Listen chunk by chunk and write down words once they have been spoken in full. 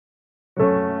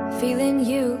feeling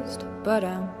used, but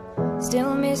I'm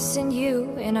still missing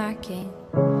you, and I can't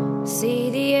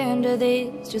see the end of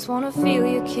this. Just wanna feel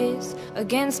your kiss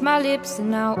against my lips,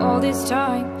 and now all this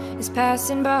time is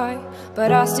passing by,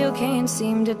 but I still can't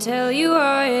seem to tell you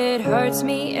why. It hurts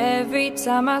me every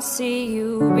time I see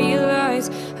you, realize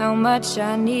how much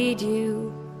I need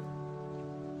you.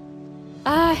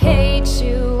 I hate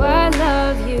you, I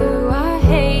love you, I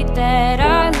hate that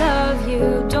I love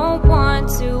you. Don't want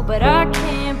to, but I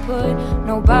can't put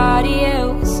nobody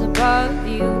else above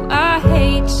you. I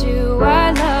hate you,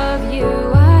 I love you,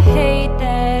 I hate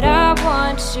that I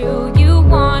want you. You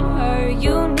want her,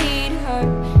 you need her,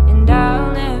 and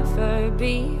I'll never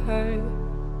be her.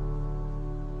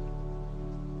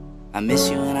 I miss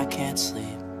you when I can't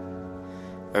sleep,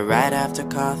 or right after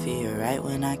coffee, or right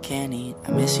when I can't eat.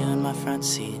 I miss you in my front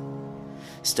seat.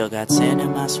 Still got sand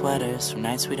in my sweaters from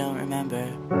nights we don't remember.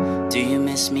 Do you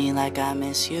miss me like I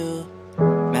miss you?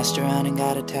 Messed around and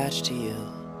got attached to you.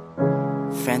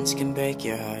 Friends can break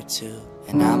your heart too,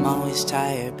 and I'm always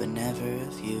tired but never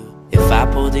of you. If I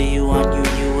pulled a you on you,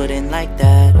 you wouldn't like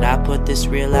that. I put this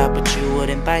real out but you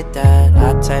wouldn't bite that.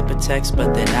 I type a text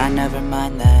but then I never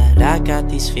mind that. I got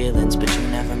these feelings but you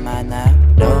never mind that.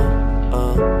 No,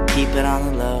 oh, keep it on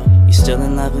the low. You're still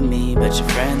in love with me but your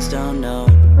friends don't know.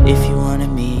 If you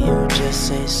wanted me, you would just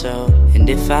say so, and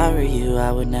if I were you,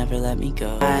 I would never let me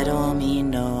go. I don't mean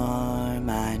no harm,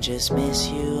 I just miss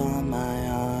you on my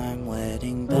arm.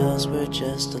 Wedding bells were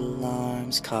just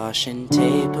alarms, caution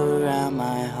tape around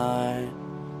my heart.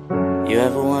 You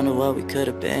ever wonder what we could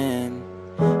have been?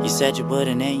 You said you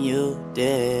wouldn't and you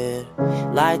did.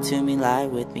 Lie to me, lie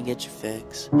with me, get your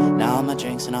fix. Now all my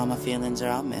drinks and all my feelings are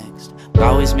all mixed.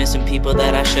 Always missing people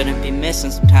that I shouldn't be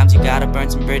missing. Sometimes you gotta burn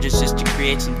some bridges just to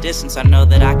create some distance. I know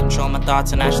that I control my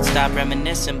thoughts and I should stop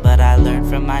reminiscing, but I learned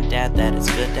from my dad that it's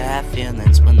good to have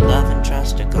feelings when love and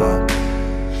trust are gone.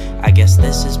 I guess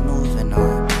this is moving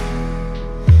on.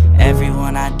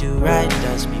 Everyone I do right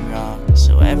does me wrong,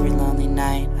 so every lonely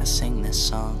night I sing this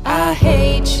song. I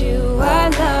hate you, I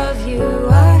love you,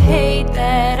 I hate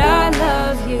that I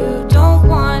love you. Don't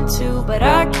want to, but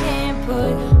I can't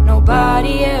put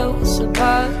nobody else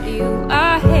above you.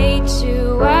 I hate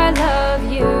you, I love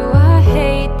you, I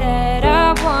hate that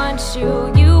I want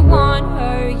you. You want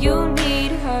her, you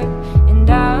need her, and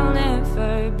I'll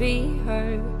never be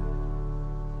her.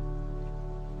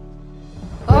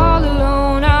 All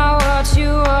alone I watch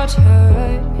you watch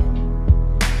her,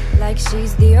 like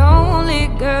she's the only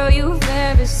girl you've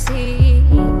ever seen.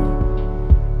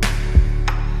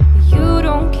 You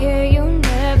don't care, you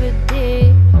never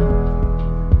did.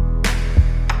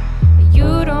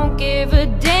 You don't give a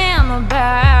damn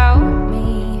about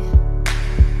me.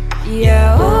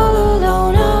 Yeah, all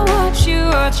alone I watch you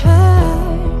watch her.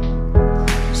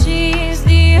 She's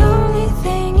the only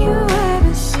thing you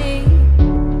ever see.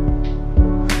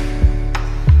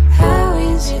 How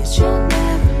is it you'll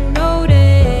never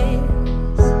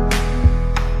notice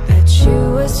that you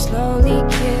were slowly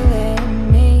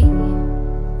killing me?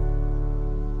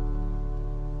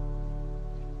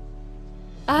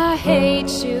 I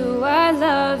hate you, I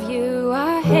love you,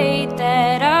 I hate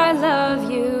that I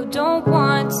love you. Don't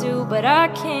want to, but I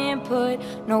can't put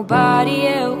nobody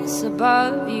else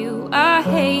above you. I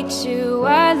hate you,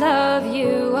 I love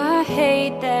you, I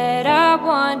hate that I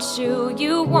want you.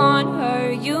 You want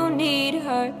her, you need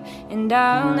her, and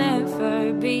I'll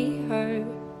never be her.